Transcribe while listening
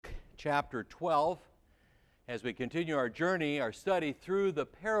chapter 12 as we continue our journey, our study through the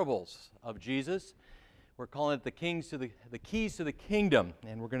parables of Jesus. We're calling it the keys to the kingdom,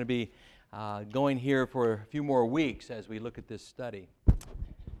 and we're going to be going here for a few more weeks as we look at this study.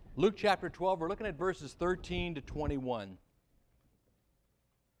 Luke chapter 12, we're looking at verses 13 to 21.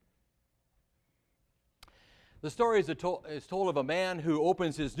 The story is told of a man who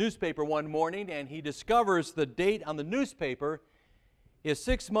opens his newspaper one morning and he discovers the date on the newspaper is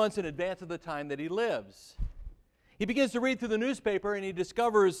 6 months in advance of the time that he lives. He begins to read through the newspaper and he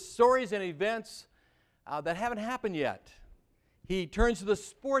discovers stories and events that haven't happened yet. He turns to the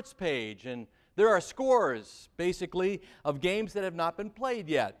sports page and there are scores, basically, of games that have not been played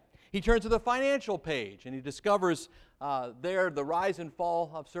yet. He turns to the financial page and he discovers there the rise and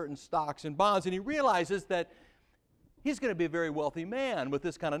fall of certain stocks and bonds, and he realizes that he's going to be a very wealthy man with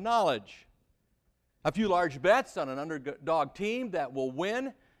this kind of knowledge. A few large bets on an underdog team that will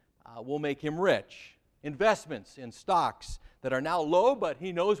win will make him rich. Investments in stocks that are now low but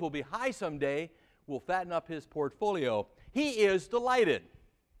he knows will be high someday will fatten up his portfolio. He is delighted.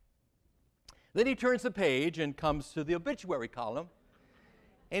 Then he turns the page and comes to the obituary column,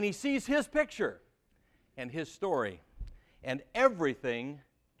 and he sees his picture and his story, and everything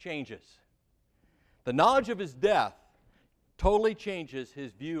changes. The knowledge of his death totally changes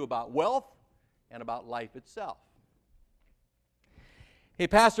his view about wealth and about life itself. A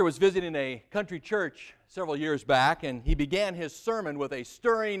pastor was visiting a country church several years back, and he began his sermon with a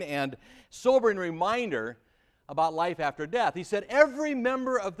stirring and sobering reminder about life after death. He said, every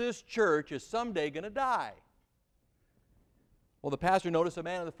member of this church is someday going to die. Well, the pastor noticed a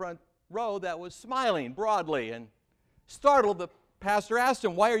man in the front row that was smiling broadly, and startled, the pastor asked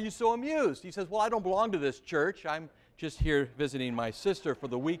him, why are you so amused? He says, well, I don't belong to this church. I'm just here visiting my sister for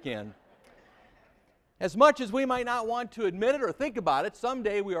the weekend. As much as we might not want to admit it or think about it,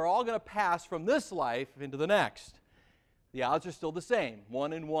 someday we are all going to pass from this life into the next. The odds are still the same.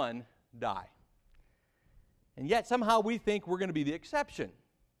 1 and 1 die. And yet somehow we think we're going to be the exception.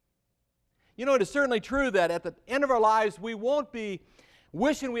 You know, it is certainly true that at the end of our lives we won't be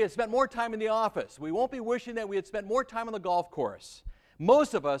wishing we had spent more time in the office. We won't be wishing that we had spent more time on the golf course.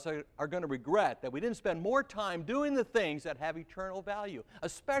 Most of us are going to regret that we didn't spend more time doing the things that have eternal value,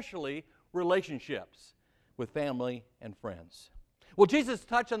 especially relationships with family and friends. Well, Jesus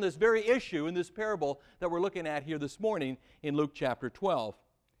touched on this very issue in this parable that we're looking at here this morning in Luke chapter 12.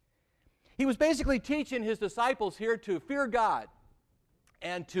 He was basically teaching his disciples here to fear God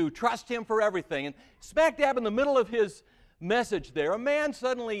and to trust Him for everything. And smack dab in the middle of his message there, a man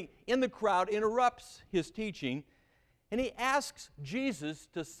suddenly in the crowd interrupts his teaching, and he asks Jesus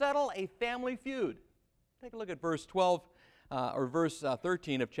to settle a family feud. Take a look at verse 12 or verse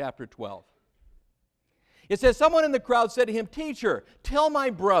 13 of chapter 12. It says, someone in the crowd said to him, Teacher, tell my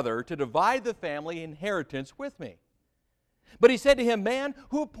brother to divide the family inheritance with me. But he said to him, Man,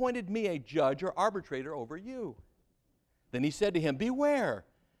 who appointed me a judge or arbitrator over you? Then he said to him, Beware,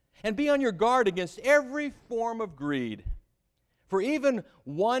 and be on your guard against every form of greed. For even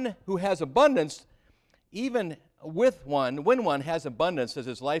one who has abundance, even when one has abundance, as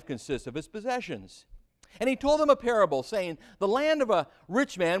his life consists of his possessions. And he told them a parable, saying, The land of a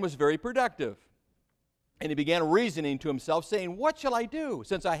rich man was very productive. And he began reasoning to himself, saying, What shall I do,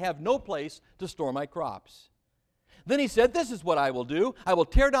 since I have no place to store my crops? Then he said, This is what I will do. I will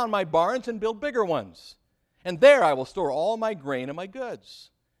tear down my barns and build bigger ones. And there I will store all my grain and my goods.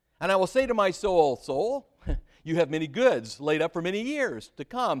 And I will say to my soul, you have many goods laid up for many years to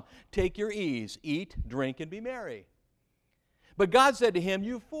come. Take your ease, eat, drink, and be merry. But God said to him,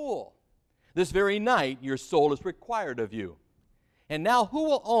 You fool, this very night your soul is required of you. And now who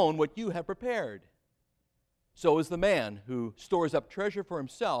will own what you have prepared? So is the man who stores up treasure for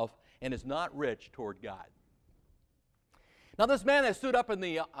himself and is not rich toward God. Now this man that stood up in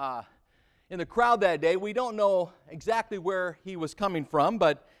the crowd that day, we don't know exactly where he was coming from,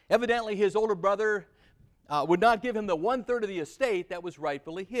 but evidently his older brother would not give him the 1/3 of the estate that was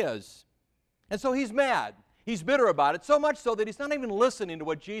rightfully his. And so he's mad. He's bitter about it, so much so that he's not even listening to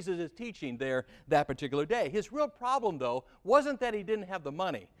what Jesus is teaching there that particular day. His real problem, though, wasn't that he didn't have the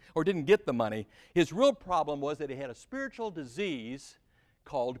money or didn't get the money. His real problem was that he had a spiritual disease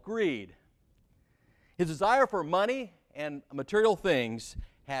called greed. His desire for money and material things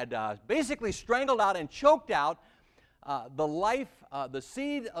had basically strangled out and choked out the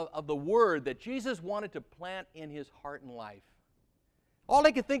seed of the word that Jesus wanted to plant in his heart and life. All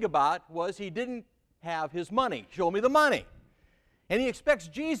he could think about was he didn't have his money. Show me the money. And he expects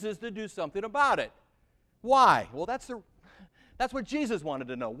Jesus to do something about it. Why? Well, that's what Jesus wanted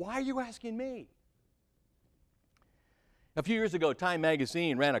to know. Why are you asking me? A few years ago, Time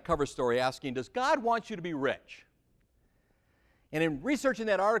magazine ran a cover story asking, "Does God want you to be rich?" And in researching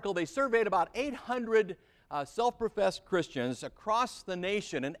that article, they surveyed about 800 self-professed Christians across the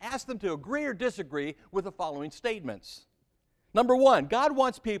nation and asked them to agree or disagree with the following statements. Number one, God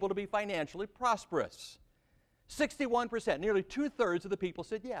wants people to be financially prosperous. 61%, nearly two-thirds of the people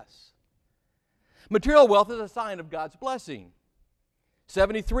said yes. Material wealth is a sign of God's blessing.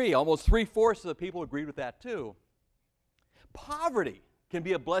 73, almost three-fourths of the people agreed with that too. Poverty can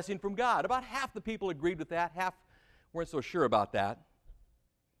be a blessing from God. About half the people agreed with that, half weren't so sure about that.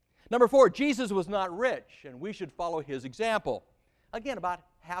 Number four, Jesus was not rich, and we should follow his example. Again, about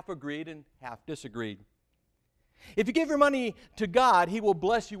half agreed and half disagreed. If you give your money to God, he will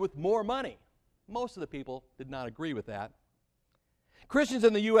bless you with more money. Most of the people did not agree with that. Christians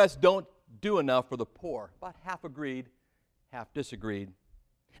in the U.S. don't do enough for the poor. About half agreed, half disagreed.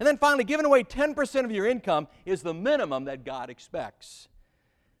 And then finally, giving away 10% of your income is the minimum that God expects.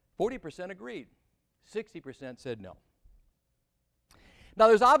 40% agreed. 60% said no. Now,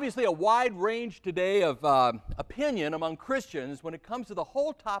 there's obviously a wide range today of opinion among Christians when it comes to the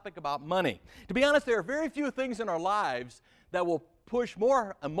whole topic about money. To be honest, there are very few things in our lives that will push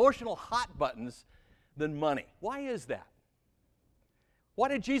more emotional hot buttons than money. Why is that? Why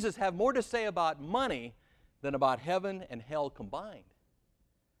did Jesus have more to say about money than about heaven and hell combined?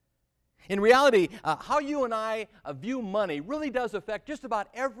 In reality, how you and I view money really does affect just about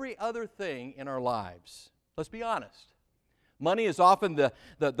every other thing in our lives. Let's be honest. Money is often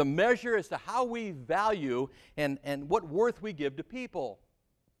the measure as to how we value and what worth we give to people.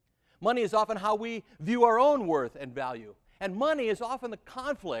 Money is often how we view our own worth and value. And money is often the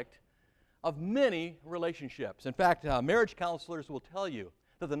conflict of many relationships. In fact, marriage counselors will tell you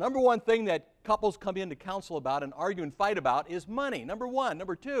that the number one thing that couples come in to counsel about and argue and fight about is money. Number one.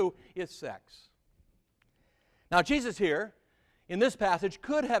 Number two is sex. Now, Jesus here, in this passage,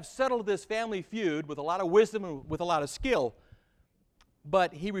 could have settled this family feud with a lot of wisdom and with a lot of skill,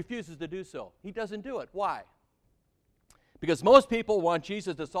 but he refuses to do so. He doesn't do it. Why? Because most people want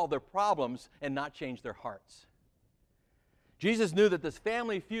Jesus to solve their problems and not change their hearts. Jesus knew that this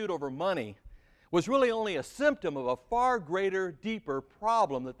family feud over money was really only a symptom of a far greater, deeper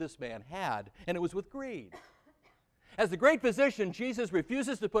problem that this man had, and it was with greed. As the great physician, Jesus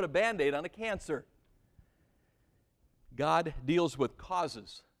refuses to put a Band-Aid on a cancer. God deals with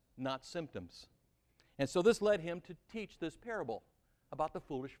causes, not symptoms. And so this led him to teach this parable about the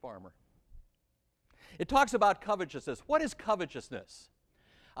foolish farmer. It talks about covetousness. What is covetousness?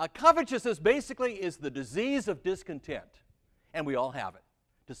 Covetousness basically is the disease of discontent, and we all have it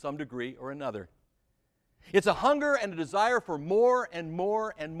to some degree or another. It's a hunger and a desire for more and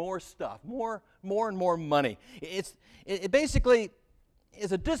more and more stuff, more and more money. It basically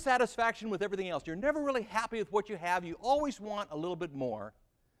is a dissatisfaction with everything else. You're never really happy with what you have. You always want a little bit more.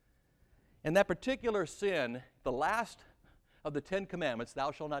 And that particular sin, the last of the 10 commandments,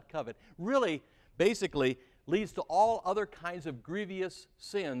 thou shalt not covet, really basically leads to all other kinds of grievous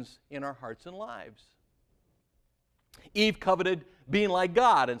sins in our hearts and lives. Eve coveted being like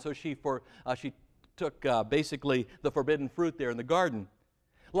God, and so she took basically the forbidden fruit there in the garden.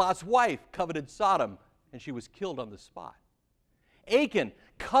 Lot's wife coveted Sodom, and she was killed on the spot. Achan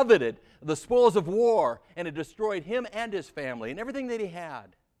coveted the spoils of war, and it destroyed him and his family and everything that he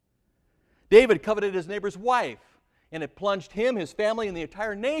had. David coveted his neighbor's wife, and it plunged him, his family, and the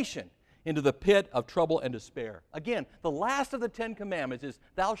entire nation into the pit of trouble and despair. Again, the last of the 10 commandments is,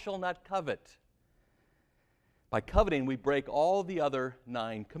 thou shalt not covet. By coveting, we break all the other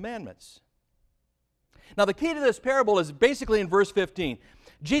 9 commandments. Now, the key to this parable is basically in verse 15.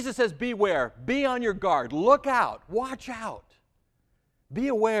 Jesus says, beware, be on your guard, look out, watch out, be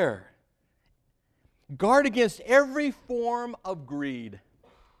aware. Guard against every form of greed.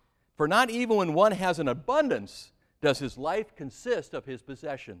 For not even when one has an abundance does his life consist of his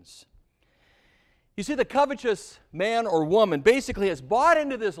possessions. You see, the covetous man or woman basically has bought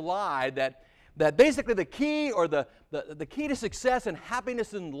into this lie that basically the key or the key to success and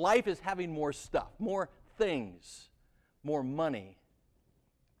happiness in life is having more stuff, more things, more money.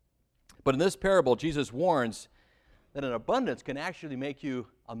 But in this parable, Jesus warns that an abundance can actually make you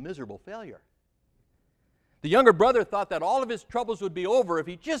a miserable failure. The younger brother thought that all of his troubles would be over if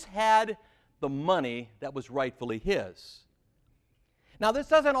he just had the money that was rightfully his. Now, this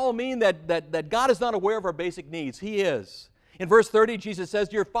doesn't all mean that God is not aware of our basic needs. He is. In verse 30, Jesus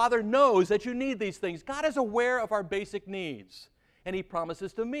says, your Father knows that you need these things. God is aware of our basic needs, and He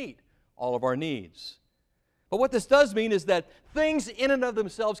promises to meet all of our needs. But what this does mean is that things in and of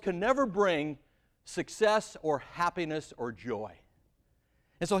themselves can never bring success or happiness or joy.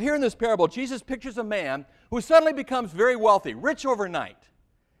 And so here in this parable, Jesus pictures a man who suddenly becomes very wealthy, rich overnight.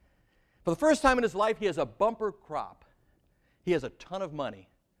 For the first time in his life, he has a bumper crop. He has a ton of money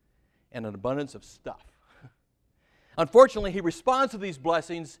and an abundance of stuff. Unfortunately, he responds to these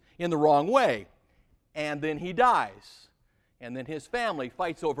blessings in the wrong way, and then he dies, and then his family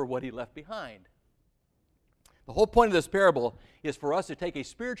fights over what he left behind. The whole point of this parable is for us to take a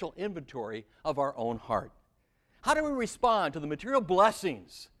spiritual inventory of our own heart. How do we respond to the material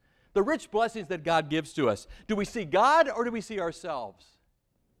blessings, the rich blessings that God gives to us? Do we see God or do we see ourselves?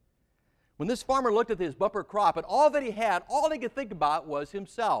 When this farmer looked at his bumper crop and all that he had, all he could think about was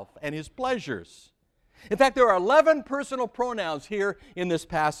himself and his pleasures. In fact, there are 11 personal pronouns here in this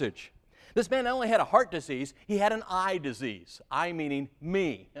passage. This man not only had a heart disease, he had an eye disease. I meaning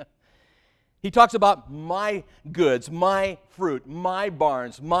me. He talks about my goods, my fruit, my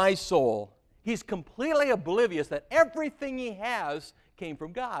barns, my soul. He's completely oblivious that everything he has came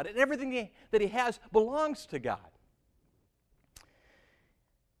from God, and everything that he has belongs to God.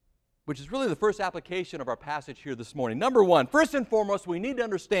 Which is really the first application of our passage here this morning. Number one, first and foremost, we need to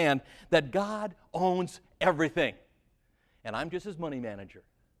understand that God owns everything. And I'm just his money manager.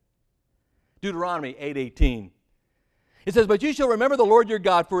 Deuteronomy 8:18. It says, "But you shall remember the Lord your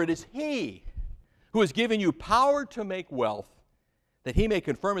God, for it is he who has given you power to make wealth, that he may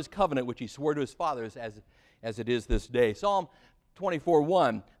confirm his covenant which he swore to his fathers as it is this day." Psalm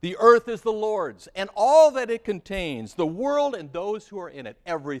 24:1, "The earth is the Lord's, and all that it contains, the world and those who are in it.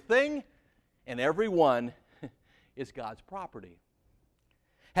 Everything and everyone is God's property."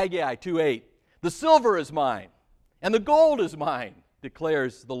 Haggai 2:8, "The silver is mine, and the gold is mine,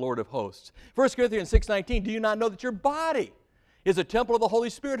 declares the Lord of hosts." 1 Corinthians 6:19, "Do you not know that your body is a temple of the Holy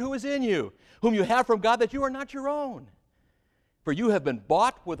Spirit who is in you, whom you have from God, that you are not your own? For you have been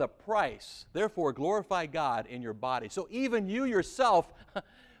bought with a price. Therefore glorify God in your body." So even you yourself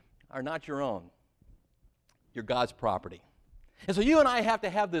are not your own. You're God's property. And so you and I have to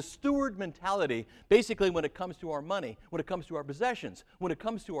have this steward mentality, basically when it comes to our money, when it comes to our possessions, when it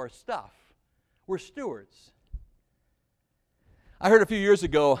comes to our stuff. We're stewards. I heard a few years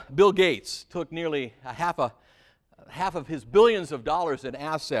ago, Bill Gates took nearly half of his billions of dollars in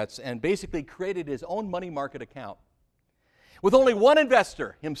assets and basically created his own money market account. With only one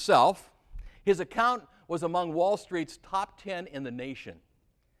investor, himself, his account was among Wall Street's top 10 in the nation.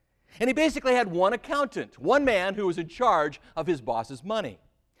 And he basically had one accountant, one man who was in charge of his boss's money.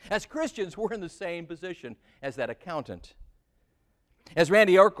 As Christians, we're in the same position as that accountant. As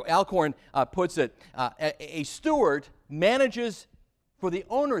Randy Alcorn puts it, a steward manages for the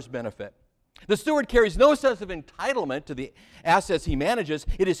owner's benefit. The steward carries no sense of entitlement to the assets he manages.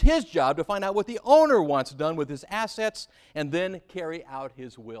 It is his job to find out what the owner wants done with his assets and then carry out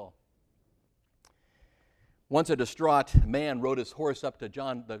his will. Once a distraught man rode his horse up to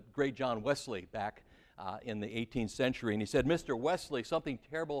the great John Wesley back in the 18th century, and he said, "Mr. Wesley, something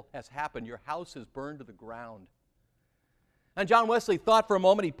terrible has happened. Your house is burned to the ground." And John Wesley thought for a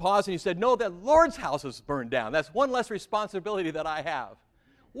moment. He paused and he said, "No, the Lord's house is burned down. That's one less responsibility that I have."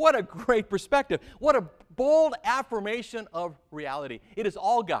 What a great perspective. What a bold affirmation of reality. It is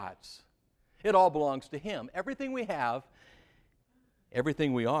all God's. It all belongs to him. Everything we have,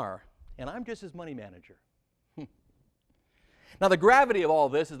 everything we are. And I'm just his money manager. Now, the gravity of all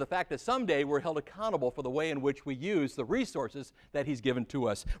this is the fact that someday we're held accountable for the way in which we use the resources that he's given to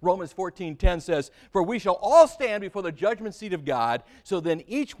us. Romans 14:10 says, "For we shall all stand before the judgment seat of God, so then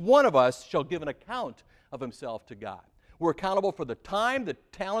each one of us shall give an account of himself to God." We're accountable for the time, the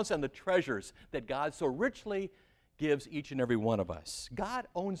talents, and the treasures that God so richly gives each and every one of us. God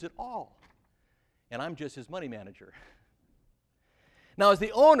owns it all, and I'm just his money manager. Now, as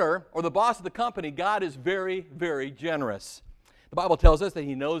the owner or the boss of the company, God is very, very generous. The Bible tells us that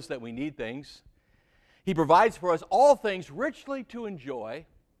he knows that we need things. He provides for us all things richly to enjoy.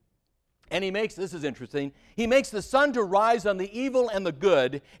 And he makes, this is interesting, he makes the sun to rise on the evil and the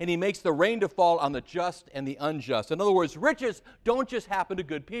good, and he makes the rain to fall on the just and the unjust. In other words, riches don't just happen to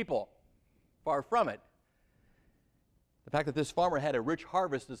good people. Far from it. The fact that this farmer had a rich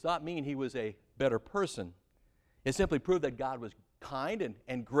harvest does not mean he was a better person. It simply proved that God was kind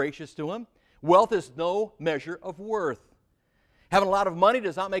and gracious to him. Wealth is no measure of worth. Having a lot of money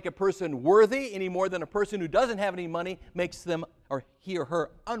does not make a person worthy any more than a person who doesn't have any money makes them, or he or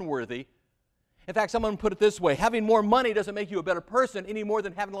her, unworthy. In fact, someone put it this way: having more money doesn't make you a better person any more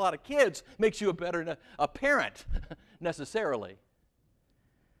than having a lot of kids makes you a parent, necessarily.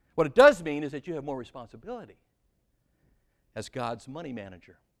 What it does mean is that you have more responsibility as God's money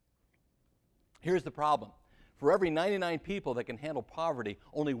manager. Here's the problem. For every 99 people that can handle poverty,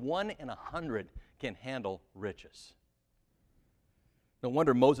 only 1 in 100 can handle riches. No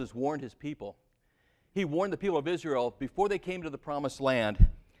wonder Moses warned his people. He warned the people of Israel before they came to the promised land,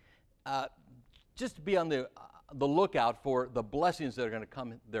 just to be on the lookout for the blessings that are going to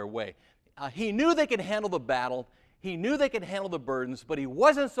come their way. He knew they could handle the battle. He knew they could handle the burdens, but he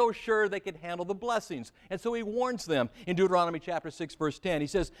wasn't so sure they could handle the blessings. And so he warns them in Deuteronomy chapter 6, verse 10. He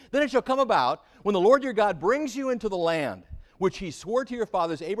says, "Then it shall come about, when the Lord your God brings you into the land, which he swore to your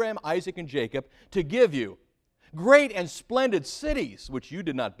fathers, Abraham, Isaac, and Jacob, to give you, great and splendid cities, which you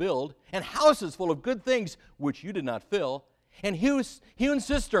did not build, and houses full of good things, which you did not fill, and hewn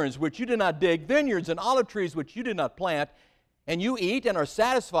cisterns, which you did not dig, vineyards and olive trees, which you did not plant, and you eat and are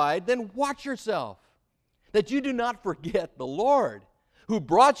satisfied, then watch yourself, that you do not forget the Lord, who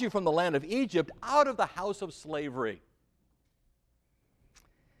brought you from the land of Egypt out of the house of slavery."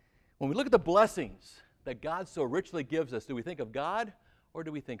 When we look at the blessings that God so richly gives us, do we think of God or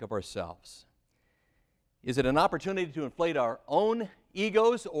do we think of ourselves? Is it an opportunity to inflate our own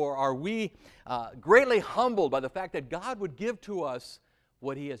egos, or are we greatly humbled by the fact that God would give to us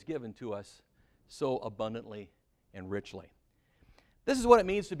what he has given to us so abundantly and richly? This is what it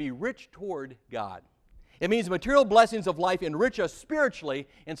means to be rich toward God. It means material blessings of life enrich us spiritually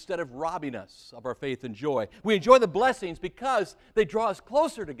instead of robbing us of our faith and joy. We enjoy the blessings because they draw us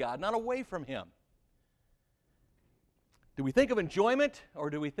closer to God, not away from him. Do we think of enjoyment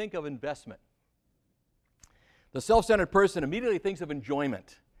or do we think of investment? The self-centered person immediately thinks of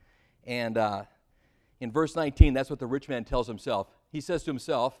enjoyment. And in verse 19, that's what the rich man tells himself. He says to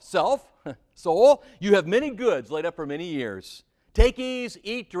himself, "Soul, you have many goods laid up for many years. Take ease,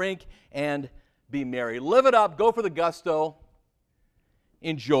 eat, drink, and be merry." Live it up, go for the gusto,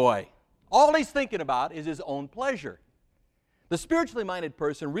 enjoy. All he's thinking about is his own pleasure. The spiritually minded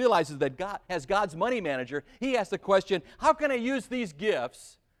person realizes that God, as God's money manager, he asks the question, how can I use these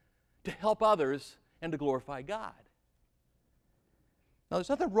gifts to help others and to glorify God? Now, there's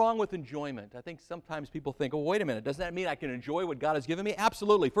nothing wrong with enjoyment. I think sometimes people think, oh, wait a minute, doesn't that mean I can enjoy what God has given me?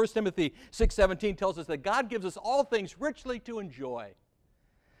 Absolutely. 1 Timothy 6:17 tells us that God gives us all things richly to enjoy.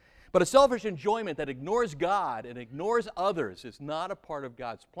 But a selfish enjoyment that ignores God and ignores others is not a part of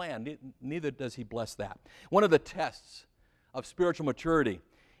God's plan. Neither does he bless that. One of the tests of spiritual maturity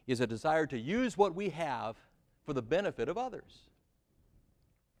is a desire to use what we have for the benefit of others.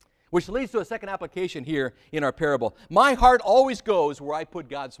 Which leads to a second application here in our parable. My heart always goes where I put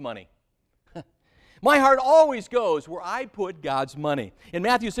God's money. My heart always goes where I put God's money. In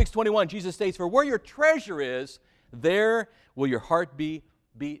Matthew 6:21, Jesus states, "For where your treasure is, there will your heart be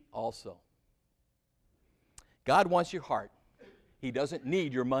also." God wants your heart. He doesn't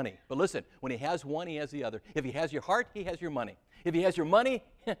need your money. But listen, when he has one, he has the other. If he has your heart, he has your money. If he has your money,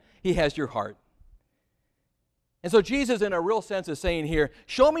 he has your heart. And so Jesus, in a real sense, is saying here,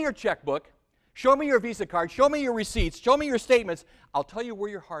 show me your checkbook, show me your Visa card, show me your receipts, show me your statements. I'll tell you where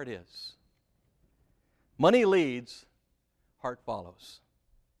your heart is. Money leads, heart follows.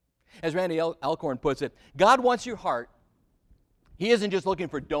 As Randy Alcorn puts it, God wants your heart. He isn't just looking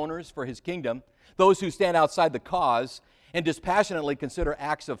for donors for his kingdom, those who stand outside the cause and dispassionately consider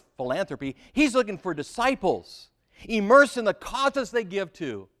acts of philanthropy. He's looking for disciples, immersed in the causes they give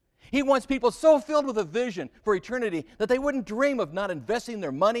to. He wants people so filled with a vision for eternity that they wouldn't dream of not investing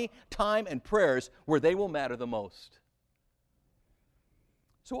their money, time, and prayers where they will matter the most.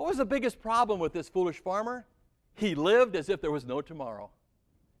 So what was the biggest problem with this foolish farmer? He lived as if there was no tomorrow.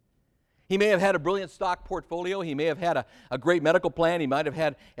 He may have had a brilliant stock portfolio. He may have had a great medical plan. He might have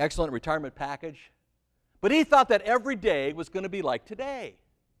had an excellent retirement package. But he thought that every day was going to be like today.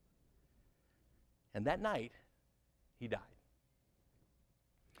 And that night, he died.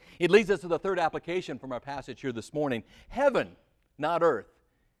 It leads us to the third application from our passage here this morning. Heaven, not earth,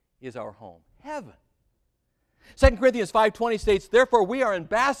 is our home. Heaven. 2 Corinthians 5:20 states, "Therefore we are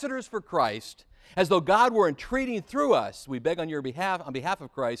ambassadors for Christ, as though God were entreating through us. We beg on your behalf, on behalf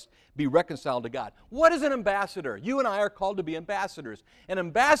of Christ, be reconciled to God." What is an ambassador? You and I are called to be ambassadors. An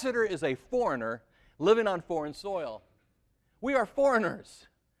ambassador is a foreigner living on foreign soil. We are foreigners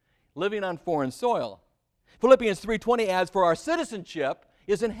living on foreign soil. Philippians 3:20 adds, "For our citizenship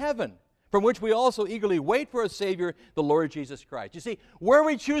is in heaven, from which we also eagerly wait for a Savior, the Lord Jesus Christ." You see, where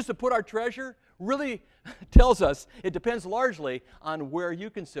we choose to put our treasure really tells us it depends largely on where you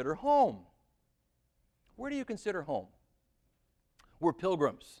consider home. Where do you consider home? We're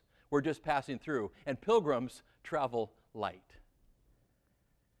pilgrims. We're just passing through, and pilgrims travel light.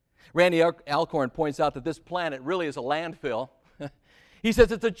 Randy Alcorn points out that this planet really is a landfill. He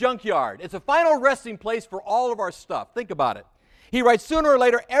says it's a junkyard. It's a final resting place for all of our stuff. Think about it. He writes, sooner or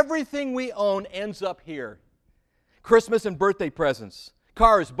later, everything we own ends up here. Christmas and birthday presents,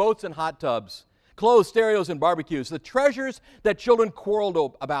 cars, boats, and hot tubs, clothes, stereos, and barbecues, the treasures that children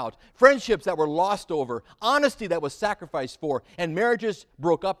quarreled about, friendships that were lost over, honesty that was sacrificed for, and marriages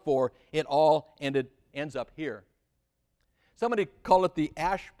broke up for, it all ends up here. Somebody call it the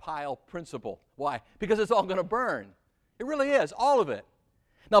ash pile principle. Why? Because it's all going to burn. It really is, all of it.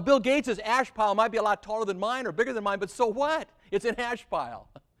 Now, Bill Gates' ash pile might be a lot taller than mine or bigger than mine, but so what? It's an ash pile.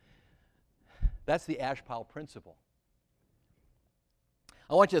 That's the ash pile principle.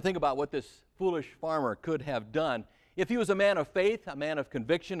 I want you to think about what this foolish farmer could have done if he was a man of faith, a man of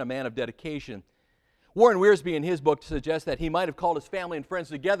conviction, a man of dedication. Warren Wiersbe, in his book, suggests that he might have called his family and friends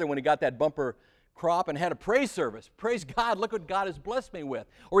together when he got that bumper crop and had a praise service. Praise God, look what God has blessed me with.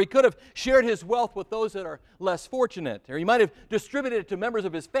 Or he could have shared his wealth with those that are less fortunate. Or he might have distributed it to members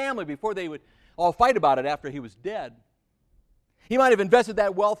of his family before they would all fight about it after he was dead. He might have invested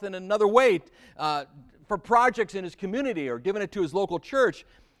that wealth in another way for projects in his community or given it to his local church.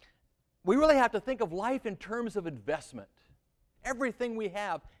 We really have to think of life in terms of investment. Everything we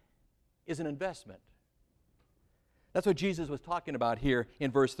have is an investment. That's what Jesus was talking about here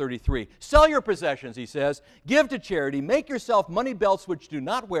in verse 33. Sell your possessions, he says, give to charity, make yourself money belts which do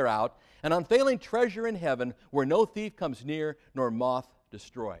not wear out, an unfailing treasure in heaven where no thief comes near nor moth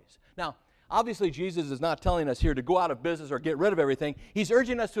destroys. Now, obviously Jesus is not telling us here to go out of business or get rid of everything. He's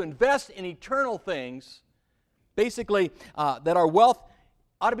urging us to invest in eternal things, basically that our wealth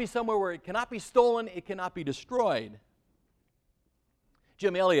ought to be somewhere where it cannot be stolen, it cannot be destroyed.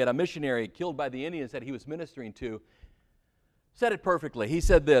 Jim Elliot, a missionary killed by the Indians that he was ministering to, said it perfectly. He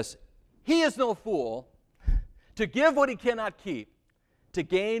said this, "He is no fool to give what he cannot keep, to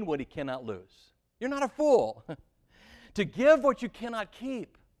gain what he cannot lose." You're not a fool to give what you cannot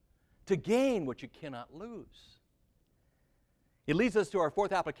keep, to gain what you cannot lose. It leads us to our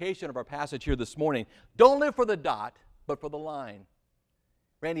fourth application of our passage here this morning. Don't live for the dot, but for the line.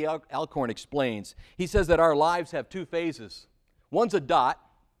 Randy Alcorn explains. He says that our lives have two phases. One's a dot,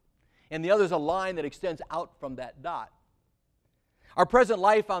 and the other's a line that extends out from that dot. Our present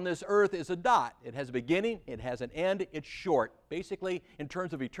life on this earth is a dot. It has a beginning, it has an end, it's short. Basically, in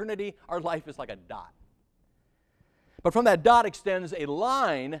terms of eternity, our life is like a dot. But from that dot extends a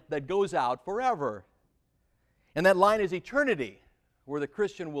line that goes out forever. And that line is eternity, where the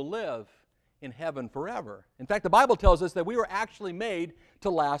Christian will live in heaven forever. In fact, the Bible tells us that we were actually made to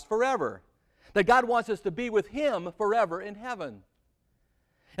last forever. That God wants us to be with Him forever in heaven.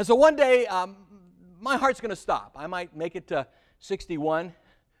 And so one day, my heart's going to stop. I might make it to 61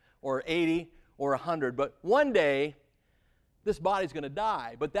 or 80 or 100, but one day this body's going to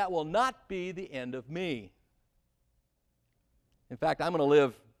die, but that will not be the end of me. In fact, I'm going to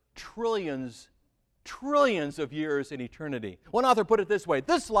live trillions of years in eternity. One author put it this way,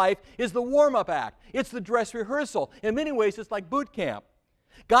 this life is the warm-up act. It's the dress rehearsal. In many ways, it's like boot camp.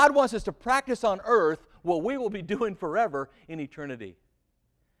 God wants us to practice on earth what we will be doing forever in eternity.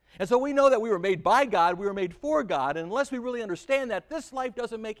 And so we know that we were made by God, we were made for God, and unless we really understand that, this life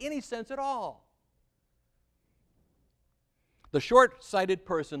doesn't make any sense at all. The short-sighted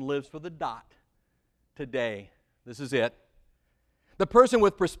person lives for the dot today. This is it. The person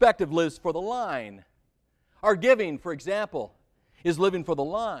with perspective lives for the line. Our giving, for example, is living for the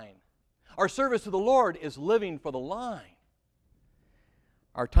line. Our service to the Lord is living for the line.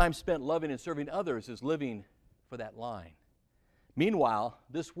 Our time spent loving and serving others is living for that line. Meanwhile,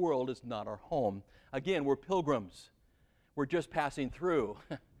 this world is not our home. Again, we're pilgrims. We're just passing through.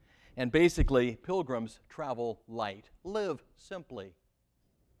 And basically, pilgrims travel light. Live simply.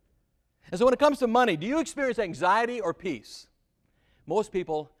 And so when it comes to money, do you experience anxiety or peace? Most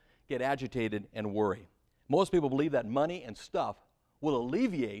people get agitated and worry. Most people believe that money and stuff will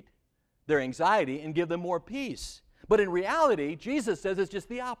alleviate their anxiety and give them more peace. But in reality, Jesus says it's just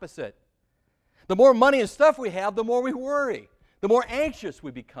the opposite. The more money and stuff we have, the more we worry. The more anxious we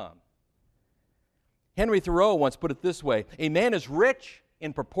become. Henry Thoreau once put it this way, a man is rich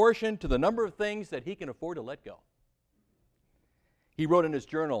in proportion to the number of things that he can afford to let go. He wrote in his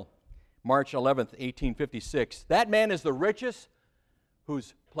journal, March 11th, 1856, that man is the richest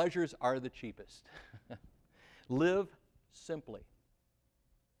whose pleasures are the cheapest. Live simply.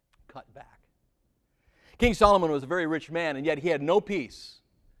 Cut back. King Solomon was a very rich man, and yet he had no peace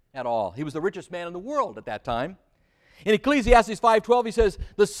at all. He was the richest man in the world at that time. In Ecclesiastes 5:12, he says,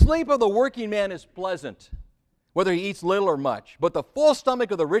 the sleep of the working man is pleasant, whether he eats little or much, but the full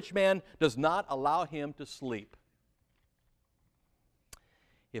stomach of the rich man does not allow him to sleep.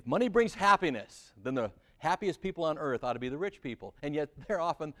 If money brings happiness, then the happiest people on earth ought to be the rich people, and yet they're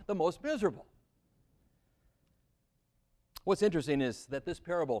often the most miserable. What's interesting is that this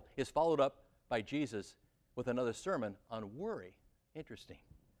parable is followed up by Jesus with another sermon on worry. Interesting.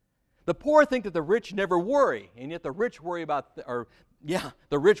 The poor think that the rich never worry, and yet the rich worry about,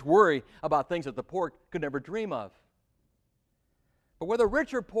 the rich worry about things that the poor could never dream of. But whether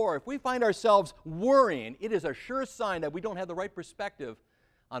rich or poor, if we find ourselves worrying, it is a sure sign that we don't have the right perspective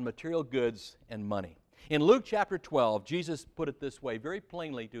on material goods and money. In Luke chapter 12, Jesus put it this way very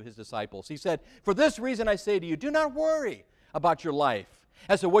plainly to his disciples. He said, "For this reason I say to you, do not worry about your life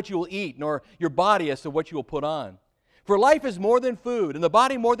as to what you will eat, nor your body as to what you will put on. For life is more than food, and the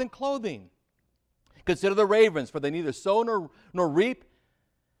body more than clothing. Consider the ravens, for they neither sow nor reap.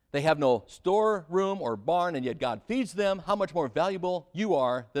 They have no storeroom or barn, and yet God feeds them. How much more valuable you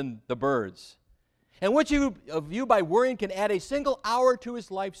are than the birds. And which of you by worrying can add a single hour to his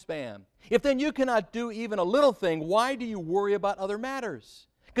lifespan? If then you cannot do even a little thing, why do you worry about other matters?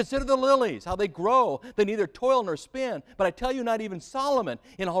 Consider the lilies, how they grow. They neither toil nor spin. But I tell you, not even Solomon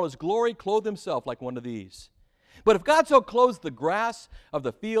in all his glory clothed himself like one of these. But if God so clothes the grass of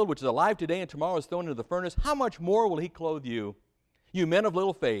the field, which is alive today and tomorrow is thrown into the furnace, how much more will he clothe you, you men of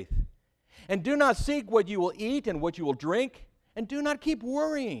little faith? And do not seek what you will eat and what you will drink, and do not keep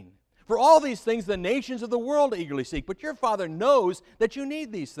worrying. For all these things the nations of the world eagerly seek, but your Father knows that you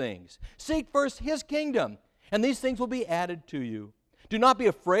need these things. Seek first his kingdom, and these things will be added to you. Do not be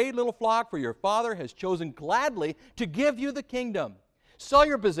afraid, little flock, for your Father has chosen gladly to give you the kingdom. Sell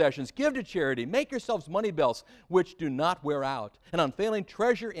your possessions, give to charity, make yourselves money belts which do not wear out, an unfailing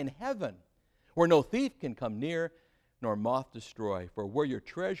treasure in heaven, where no thief can come near, nor moth destroy. For where your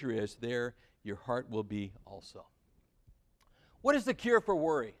treasure is, there your heart will be also." What is the cure for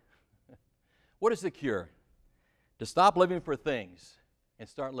worry? What is the cure? To stop living for things and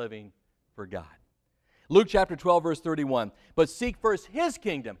start living for God. Luke chapter 12, verse 31. But seek first his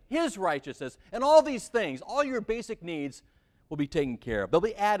kingdom, his righteousness, and all these things, all your basic needs will be taken care of. They'll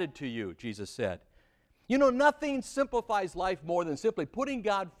be added to you, Jesus said. You know, nothing simplifies life more than simply putting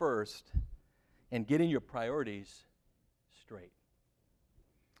God first and getting your priorities straight.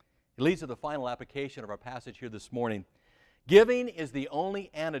 It leads to the final application of our passage here this morning. Giving is the only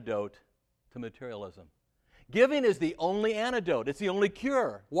antidote to materialism. Giving is the only antidote. It's the only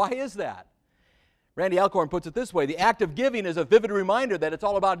cure. Why is that? Randy Alcorn puts it this way: the act of giving is a vivid reminder that it's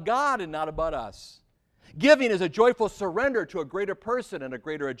all about God and not about us. Giving is a joyful surrender to a greater person and a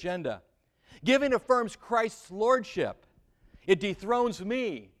greater agenda. Giving affirms Christ's lordship. It dethrones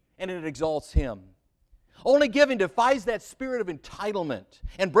me and it exalts him. Only giving defies that spirit of entitlement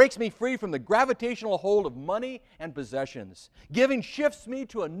and breaks me free from the gravitational hold of money and possessions. Giving shifts me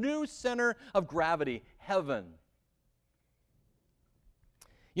to a new center of gravity, heaven.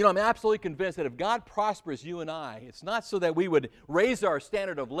 You know, I'm absolutely convinced that if God prospers you and I, it's not so that we would raise our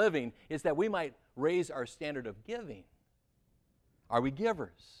standard of living, it's that we might raise our standard of giving. Are we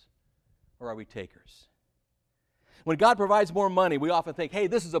givers or are we takers? When God provides more money, we often think, hey,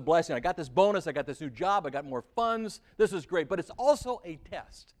 this is a blessing. I got this bonus, I got this new job, I got more funds. This is great. But it's also a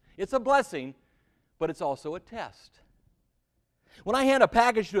test. It's a blessing, but it's also a test. When I hand a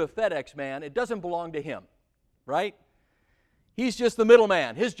package to a FedEx man, it doesn't belong to him, right? He's just the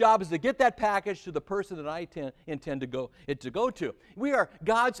middleman. His job is to get that package to the person that I intend to go to. We are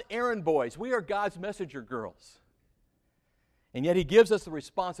God's errand boys. We are God's messenger girls. And yet he gives us the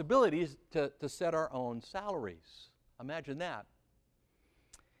responsibilities to set our own salaries. Imagine that.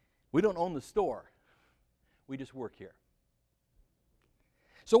 We don't own the store. We just work here.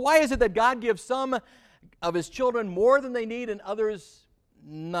 So why is it that God gives some of his children more than they need and others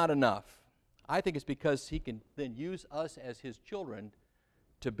not enough? I think it's because he can then use us as his children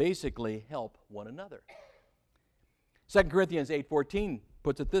to basically help one another. 2 Corinthians 8:14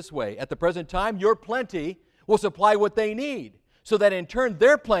 puts it this way: at the present time, your plenty will supply what they need, so that in turn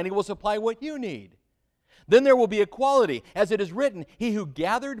their plenty will supply what you need. Then there will be equality. As it is written, he who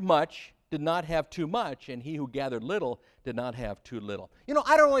gathered much did not have too much, and he who gathered little did not have too little. You know,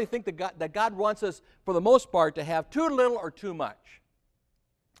 I don't really think that God wants us, for the most part, to have too little or too much.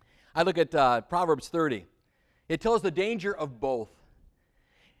 I look at Proverbs 30. It tells the danger of both.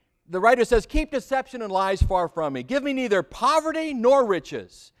 The writer says, keep deception and lies far from me. Give me neither poverty nor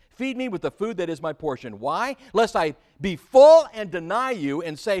riches. Feed me with the food that is my portion. Why? Lest I be full and deny you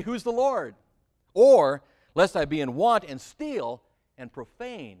and say, who's the Lord? Or lest I be in want and steal and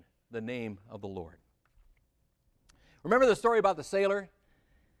profane the name of the Lord. Remember the story about the sailor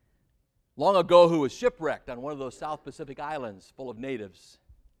long ago who was shipwrecked on one of those South Pacific islands full of natives?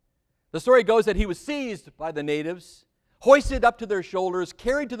 The story goes that he was seized by the natives, hoisted up to their shoulders,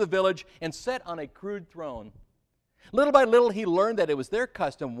 carried to the village, and set on a crude throne. Little by little, he learned that it was their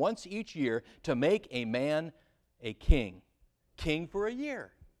custom once each year to make a man a king for a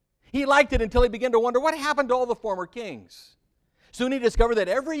year. He liked it until he began to wonder what happened to all the former kings. Soon he discovered that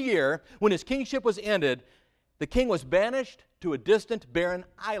every year, when his kingship was ended, the king was banished to a distant, barren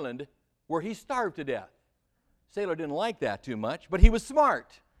island where he starved to death. Sailor didn't like that too much, but he was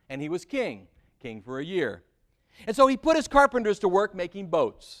smart, and he was king for a year. And so he put his carpenters to work making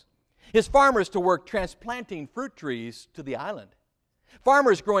boats, his farmers to work transplanting fruit trees to the island,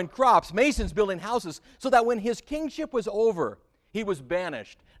 farmers growing crops, masons building houses, so that when his kingship was over, he was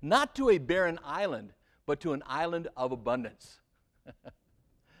banished, not to a barren island, but to an island of abundance.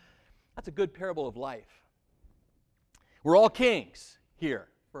 That's a good parable of life. We're all kings here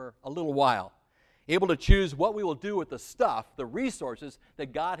for a little while, able to choose what we will do with the stuff, the resources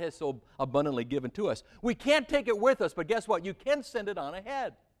that God has so abundantly given to us. We can't take it with us, but guess what? You can send it on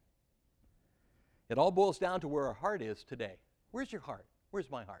ahead. It all boils down to where our heart is today. Where's your heart? Where's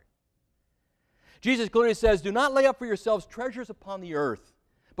my heart? Jesus clearly says, do not lay up for yourselves treasures upon the earth,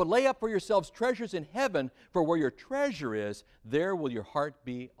 but lay up for yourselves treasures in heaven, for where your treasure is, there will your heart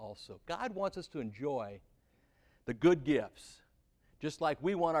be also. God wants us to enjoy the good gifts, just like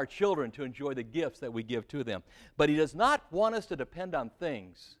we want our children to enjoy the gifts that we give to them. But He does not want us to depend on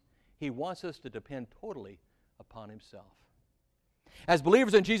things. He wants us to depend totally upon Himself. As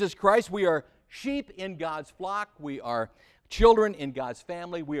believers in Jesus Christ, we are sheep in God's flock. We are children in God's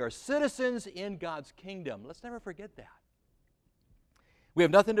family. We are citizens in God's kingdom. Let's never forget that. We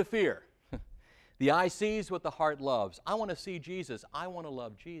have nothing to fear. The eye sees what the heart loves. I want to see Jesus. I want to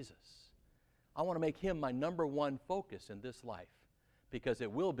love Jesus. I want to make Him my number one focus in this life, because it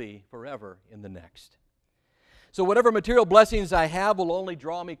will be forever in the next. So whatever material blessings I have will only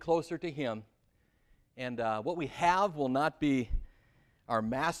draw me closer to Him. And what we have will not be our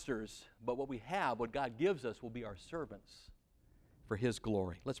masters, but what we have, what God gives us, will be our servants for His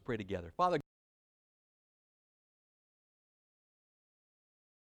glory. Let's pray together. Father